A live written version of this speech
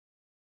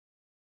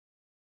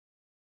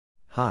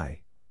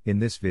Hi, in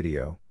this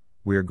video,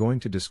 we are going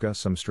to discuss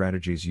some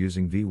strategies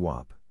using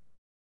VWAP.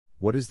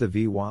 What is the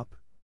VWAP?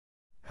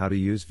 How to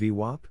use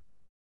VWAP?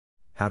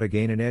 How to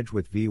gain an edge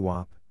with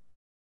VWAP?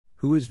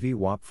 Who is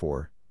VWAP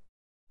for?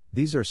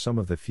 These are some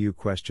of the few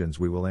questions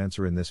we will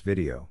answer in this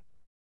video.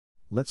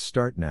 Let's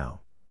start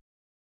now.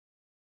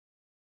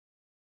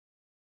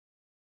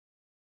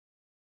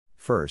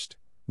 First,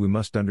 we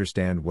must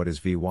understand what is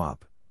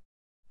VWAP.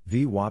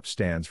 VWAP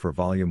stands for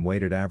Volume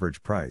Weighted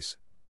Average Price.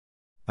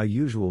 A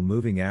usual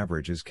moving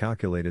average is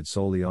calculated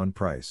solely on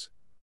price.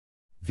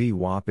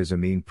 VWAP is a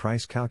mean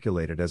price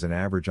calculated as an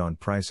average on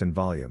price and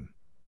volume.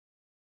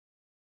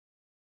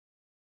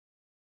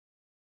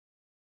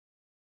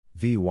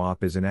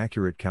 VWAP is an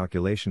accurate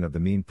calculation of the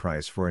mean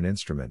price for an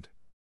instrument.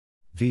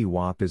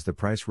 VWAP is the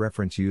price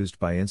reference used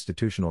by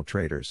institutional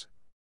traders.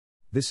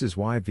 This is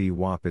why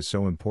VWAP is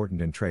so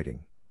important in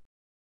trading.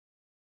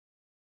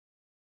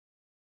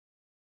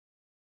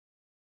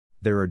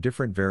 There are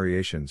different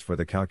variations for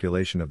the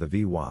calculation of the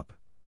VWAP.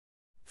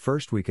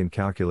 First, we can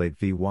calculate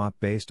VWAP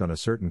based on a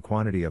certain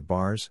quantity of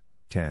bars,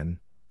 10,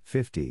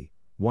 50,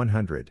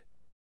 100.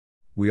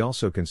 We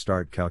also can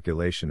start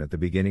calculation at the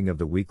beginning of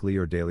the weekly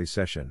or daily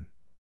session.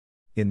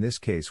 In this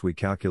case, we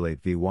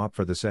calculate VWAP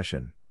for the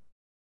session.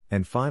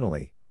 And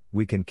finally,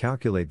 we can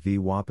calculate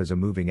VWAP as a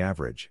moving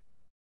average.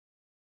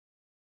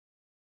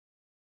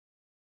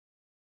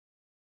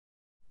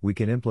 We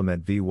can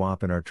implement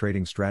VWAP in our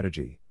trading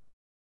strategy.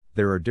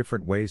 There are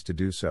different ways to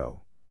do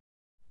so.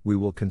 We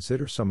will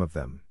consider some of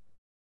them.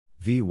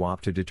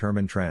 VWAP to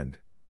determine trend.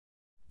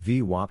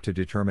 VWAP to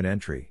determine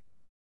entry.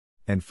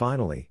 And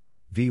finally,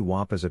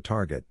 VWAP as a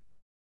target.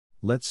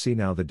 Let's see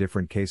now the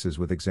different cases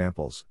with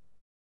examples.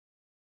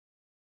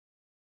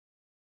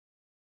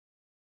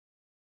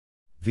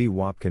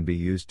 VWAP can be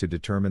used to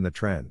determine the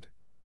trend.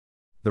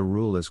 The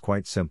rule is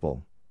quite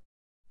simple.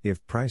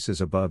 If price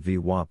is above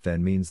VWAP,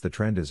 then means the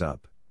trend is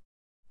up.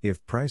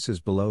 If price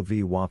is below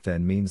VWAP,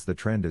 then means the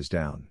trend is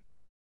down.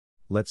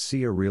 Let's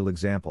see a real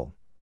example.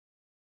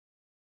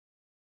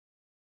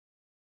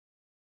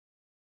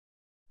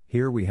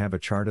 Here we have a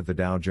chart of the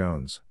Dow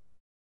Jones.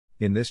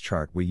 In this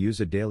chart we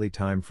use a daily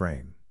time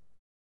frame.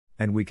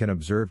 And we can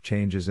observe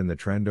changes in the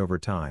trend over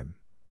time.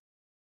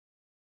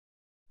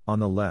 On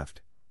the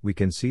left, we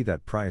can see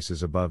that price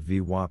is above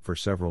VWAP for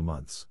several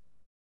months.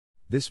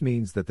 This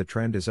means that the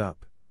trend is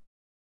up.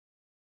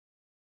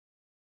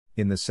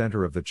 In the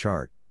center of the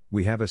chart,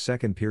 we have a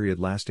second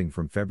period lasting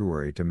from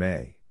February to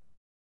May.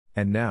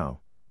 And now,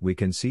 we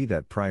can see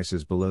that price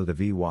is below the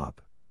VWAP.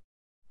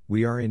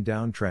 We are in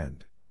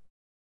downtrend.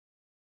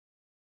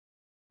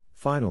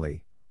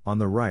 Finally, on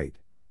the right,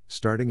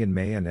 starting in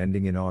May and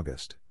ending in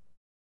August,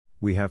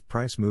 we have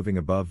price moving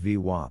above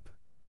VWAP.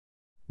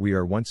 We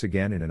are once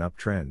again in an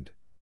uptrend.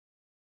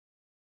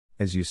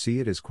 As you see,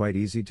 it is quite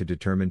easy to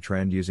determine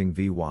trend using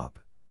VWAP.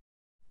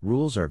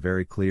 Rules are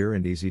very clear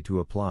and easy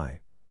to apply.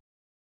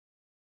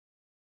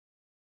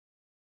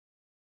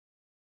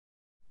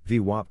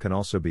 VWAP can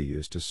also be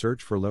used to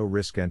search for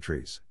low-risk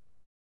entries.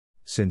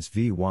 Since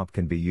VWAP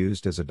can be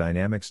used as a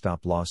dynamic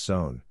stop-loss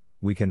zone,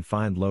 we can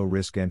find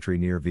low-risk entry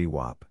near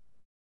VWAP.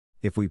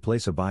 If we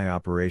place a buy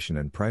operation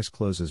and price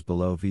closes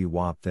below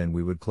VWAP, then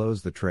we would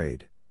close the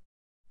trade.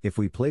 If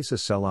we place a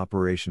sell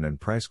operation and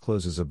price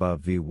closes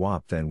above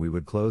VWAP, then we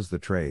would close the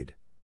trade.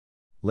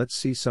 Let's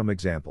see some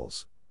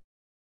examples.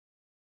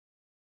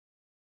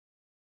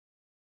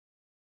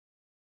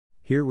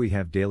 Here we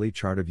have daily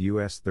chart of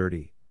US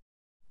 30.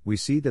 We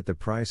see that the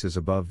price is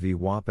above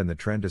VWAP and the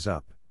trend is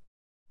up.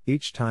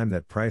 Each time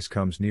that price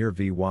comes near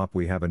VWAP,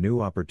 we have a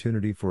new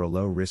opportunity for a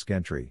low risk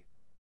entry.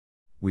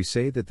 We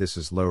say that this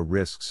is low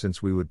risk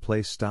since we would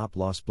place stop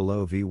loss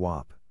below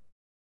VWAP.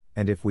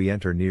 And if we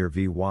enter near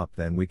VWAP,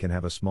 then we can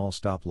have a small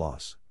stop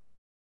loss.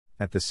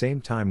 At the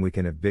same time, we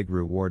can have big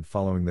reward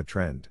following the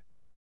trend.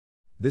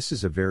 This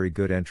is a very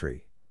good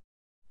entry.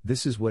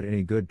 This is what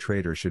any good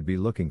trader should be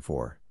looking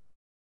for.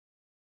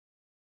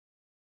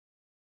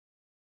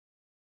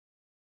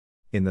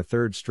 In the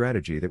third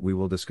strategy that we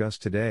will discuss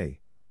today,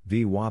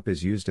 VWAP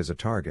is used as a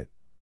target.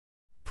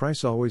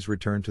 Price always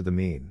return to the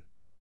mean.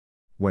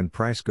 When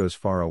price goes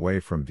far away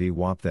from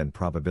VWAP, then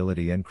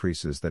probability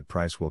increases that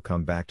price will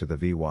come back to the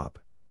VWAP.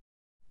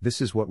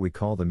 This is what we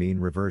call the mean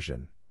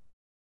reversion.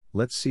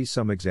 Let's see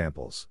some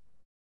examples.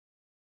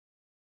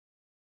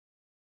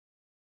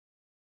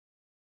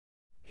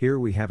 Here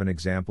we have an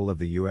example of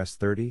the US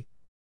 30.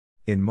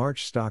 In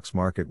March, stocks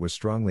market was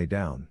strongly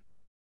down.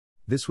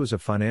 This was a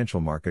financial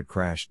market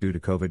crash due to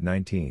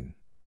COVID-19.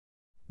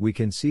 We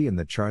can see in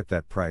the chart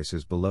that price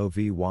is below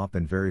VWAP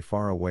and very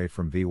far away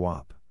from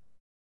VWAP.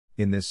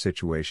 In this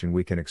situation,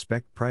 we can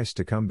expect price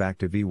to come back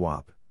to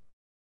VWAP.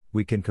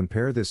 We can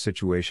compare this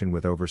situation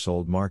with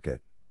oversold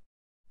market.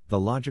 The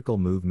logical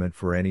movement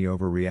for any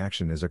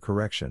overreaction is a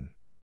correction.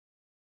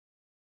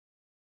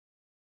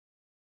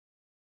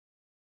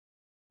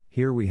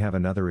 Here we have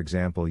another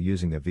example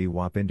using a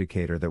VWAP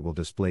indicator that will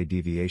display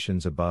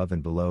deviations above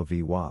and below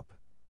VWAP.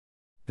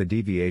 The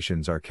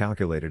deviations are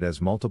calculated as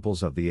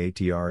multiples of the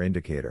ATR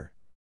indicator.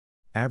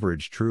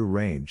 Average true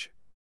range.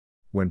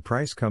 When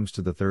price comes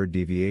to the third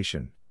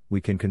deviation,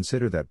 we can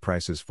consider that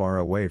price is far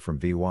away from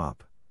VWAP.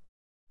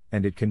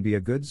 And it can be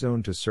a good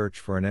zone to search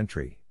for an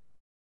entry.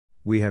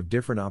 We have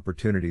different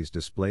opportunities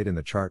displayed in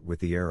the chart with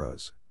the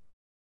arrows.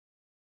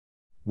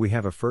 We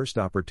have a first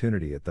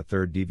opportunity at the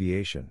third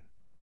deviation.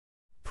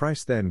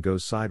 Price then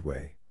goes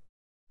sideways,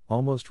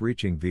 almost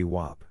reaching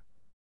VWAP.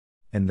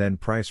 And then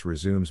price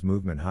resumes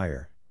movement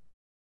higher.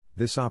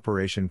 This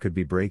operation could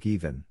be break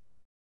even.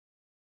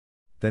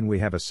 Then we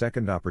have a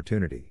second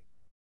opportunity.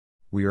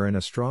 We are in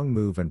a strong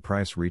move and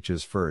price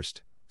reaches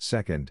first,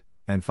 second,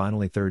 and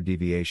finally third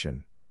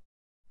deviation.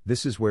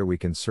 This is where we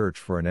can search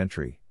for an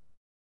entry.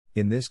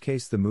 In this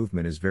case the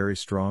movement is very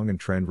strong and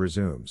trend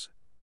resumes.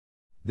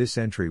 This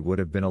entry would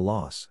have been a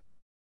loss.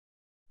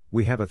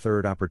 We have a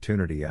third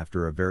opportunity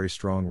after a very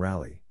strong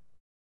rally.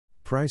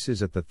 Price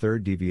is at the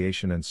third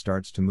deviation and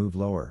starts to move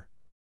lower.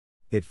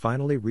 It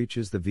finally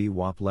reaches the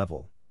VWAP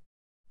level.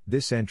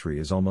 This entry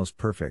is almost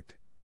perfect.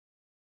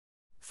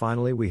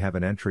 Finally we have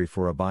an entry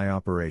for a buy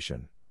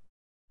operation.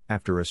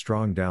 After a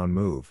strong down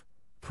move,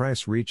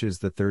 price reaches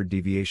the third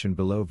deviation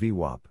below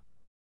VWAP.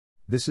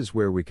 This is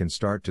where we can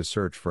start to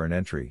search for an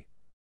entry.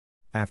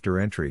 After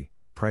entry,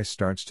 price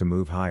starts to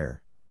move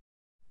higher.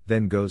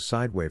 Then goes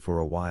sideways for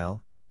a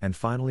while, and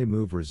finally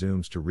move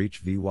resumes to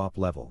reach VWAP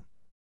level.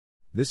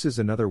 This is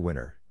another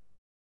winner.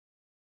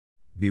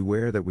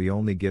 Beware that we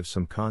only give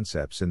some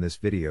concepts in this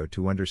video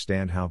to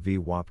understand how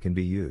VWAP can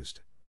be used.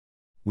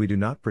 We do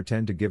not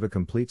pretend to give a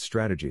complete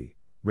strategy,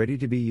 ready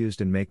to be used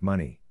and make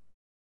money.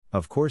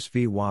 Of course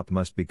VWAP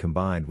must be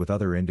combined with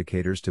other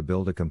indicators to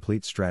build a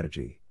complete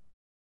strategy.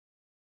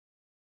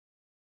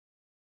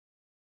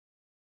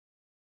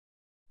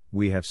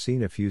 We have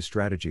seen a few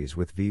strategies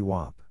with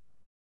VWAP.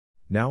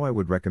 Now I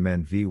would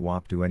recommend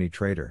VWAP to any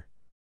trader.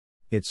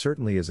 It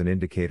certainly is an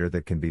indicator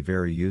that can be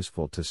very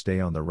useful to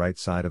stay on the right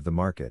side of the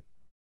market.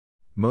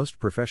 Most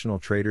professional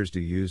traders do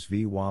use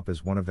VWAP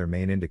as one of their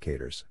main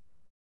indicators.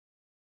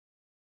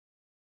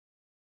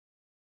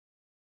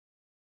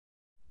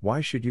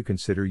 Why should you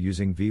consider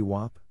using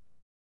VWAP?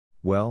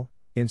 Well,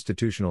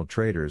 institutional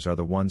traders are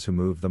the ones who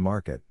move the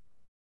market.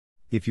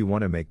 If you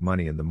want to make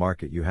money in the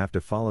market, you have to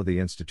follow the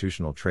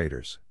institutional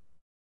traders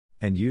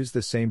and use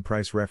the same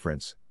price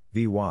reference,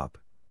 VWAP.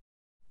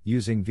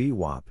 Using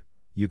VWAP,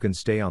 you can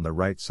stay on the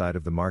right side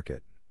of the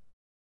market.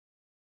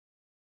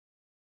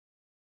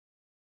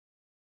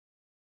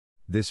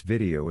 This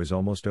video is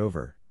almost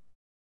over.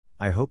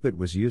 I hope it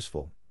was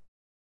useful.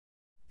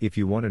 If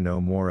you want to know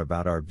more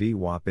about our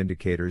VWAP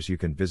indicators, you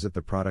can visit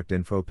the product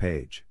info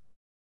page.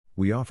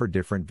 We offer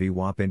different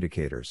VWAP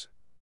indicators.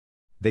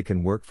 They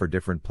can work for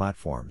different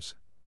platforms.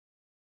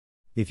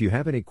 If you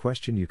have any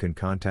question, you can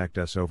contact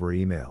us over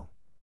email.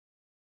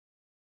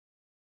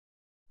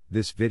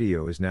 This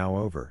video is now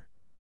over.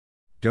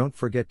 Don't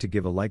forget to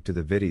give a like to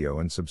the video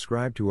and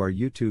subscribe to our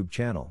YouTube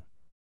channel.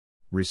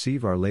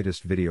 Receive our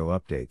latest video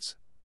updates.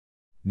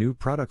 New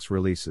products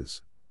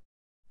releases.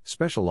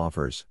 Special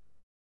offers.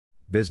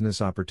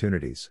 Business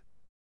opportunities.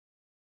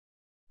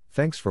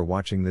 Thanks for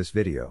watching this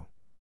video.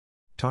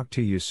 Talk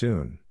to you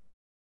soon.